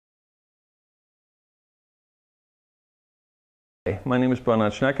Hi, my name is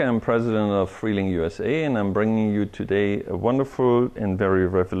Bernhard Schnacker. I'm president of Frieling USA, and I'm bringing you today a wonderful and very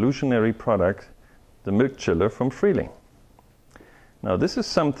revolutionary product, the MILKchiller from Frieling. Now, this is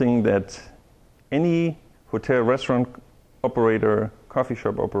something that any hotel, restaurant operator, coffee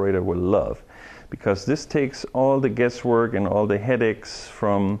shop operator will love, because this takes all the guesswork and all the headaches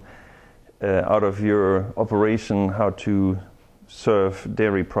from out of your operation, how to serve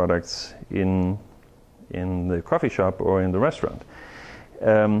dairy products in the coffee shop or in the restaurant.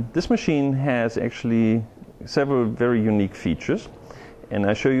 This machine has actually several very unique features, and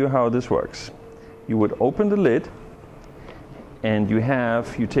I show you how this works. You would open the lid, and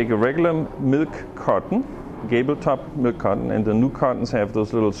you take a regular milk carton, gable top milk carton, and the new cartons have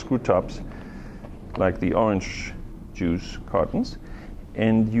those little screw tops like the orange juice cartons,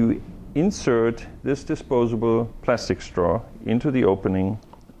 and you insert this disposable plastic straw into the opening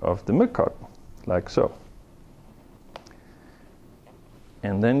of the milk carton, like so.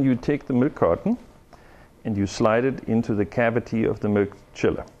 And then you take the milk carton and you slide it into the cavity of the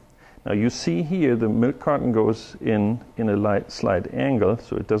MILKchiller. Now you see here the milk carton goes in a slight angle,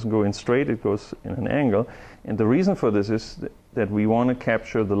 so it doesn't go in straight, it goes in an angle. And the reason for this is that we want to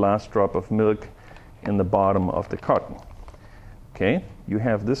capture the last drop of milk in the bottom of the carton. Okay, you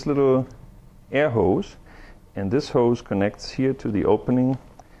have this little air hose, and this hose connects here to the opening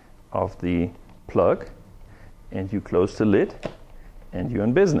of the plug, and you close the lid, and you're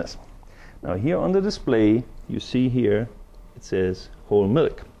in business. Now here on the display, you see here, it says whole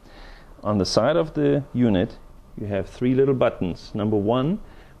milk. On the side of the unit, you have three little buttons. Number one,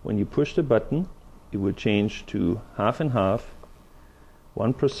 when you push the button, it will change to half and half,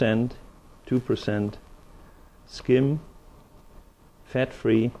 1%, 2%, skim,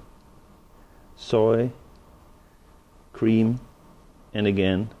 fat-free, soy, cream, and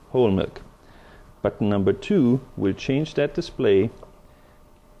again, whole milk. Button number two will change that display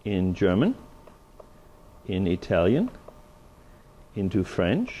in German, in Italian, into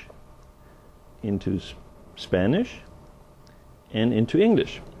French, into Spanish, and into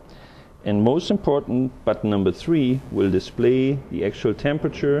English. And most important, button number three will display the actual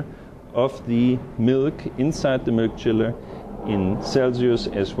temperature of the milk inside the MILKchiller in Celsius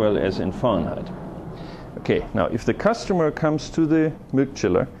as well as in Fahrenheit. Okay, now if the customer comes to the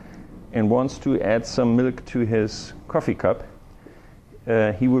MILKchiller and wants to add some milk to his coffee cup,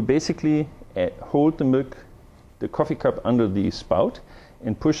 he will basically hold the coffee cup under the spout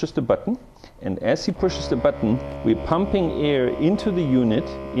and pushes the button. And as he pushes the button, we're pumping air into the unit,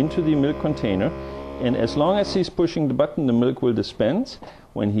 into the milk container. And as long as he's pushing the button, the milk will dispense.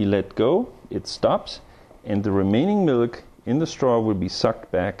 When he let go, it stops, and the remaining milk in the straw will be sucked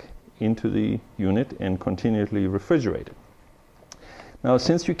back into the unit and continually refrigerated. Now,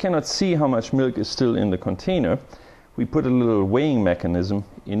 since you cannot see how much milk is still in the container, we put a little weighing mechanism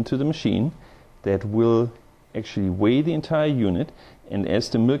into the machine that will actually weigh the entire unit, and as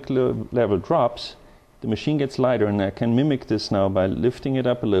the milk level drops, the machine gets lighter, and I can mimic this now by lifting it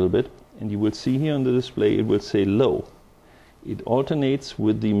up a little bit, and you will see here on the display it will say low. It alternates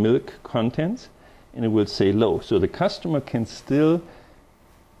with the milk contents, and it will say low. So the customer can still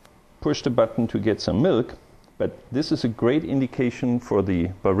push the button to get some milk, but this is a great indication for the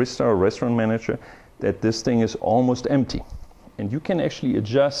barista or restaurant manager that this thing is almost empty. And you can actually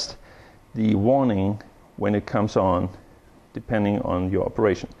adjust the warning when it comes on, depending on your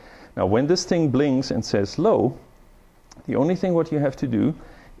operation. Now, when this thing blinks and says low, the only thing what you have to do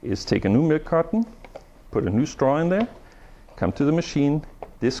is take a new milk carton, put a new straw in there, come to the machine,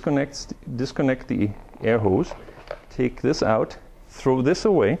 disconnect the air hose, take this out, throw this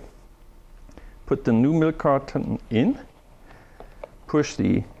away, put the new milk carton in, push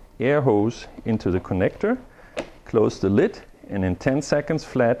the air hose into the connector, close the lid, and in 10 seconds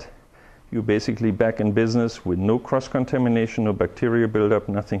flat, you're basically back in business with no cross-contamination, no bacteria buildup,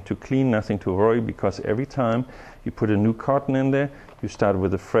 nothing to clean, nothing to worry, because every time you put a new carton in there, you start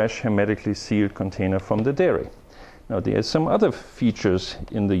with a fresh, hermetically sealed container from the dairy. Now, there are some other features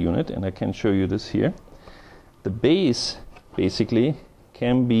in the unit, and I can show you this here. The base basically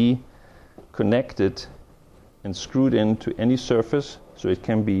can be connected and screwed into any surface, so it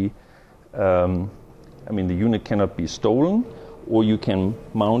can be, the unit cannot be stolen, or you can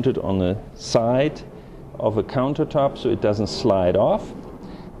mount it on the side of a countertop so it doesn't slide off.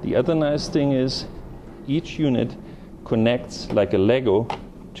 The other nice thing is each unit connects like a Lego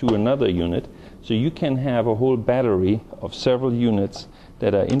to another unit, so you can have a whole battery of several units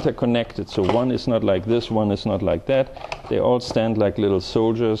that are interconnected. So one is not like this, one is not like that. They all stand like little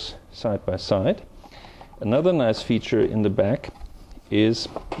soldiers side by side. Another nice feature in the back is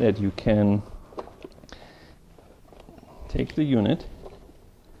that you can take the unit,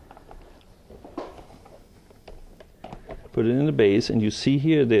 put it in the base, and you see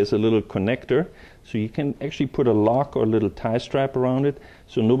here there's a little connector, so you can actually put a lock or a little tie strap around it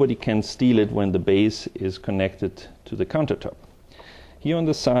so nobody can steal it when the base is connected to the countertop. Here on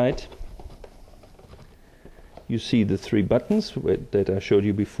the side you see the 3 buttons that I showed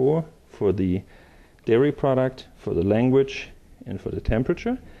you before for the dairy product, for the language, and for the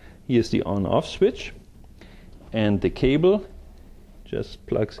temperature. Here's the on-off switch, and the cable just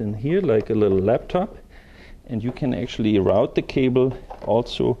plugs in here like a little laptop, and you can actually route the cable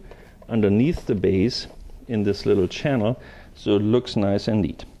also underneath the base in this little channel, so it looks nice and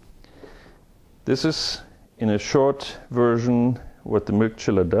neat. This is, in a short version, what the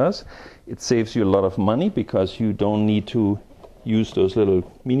MILKchiller does. It saves you a lot of money because you don't need to use those little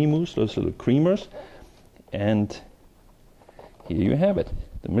mini moves, those little creamers. And here you have it,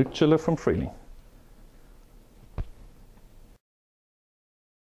 the MILKchiller from Frieling.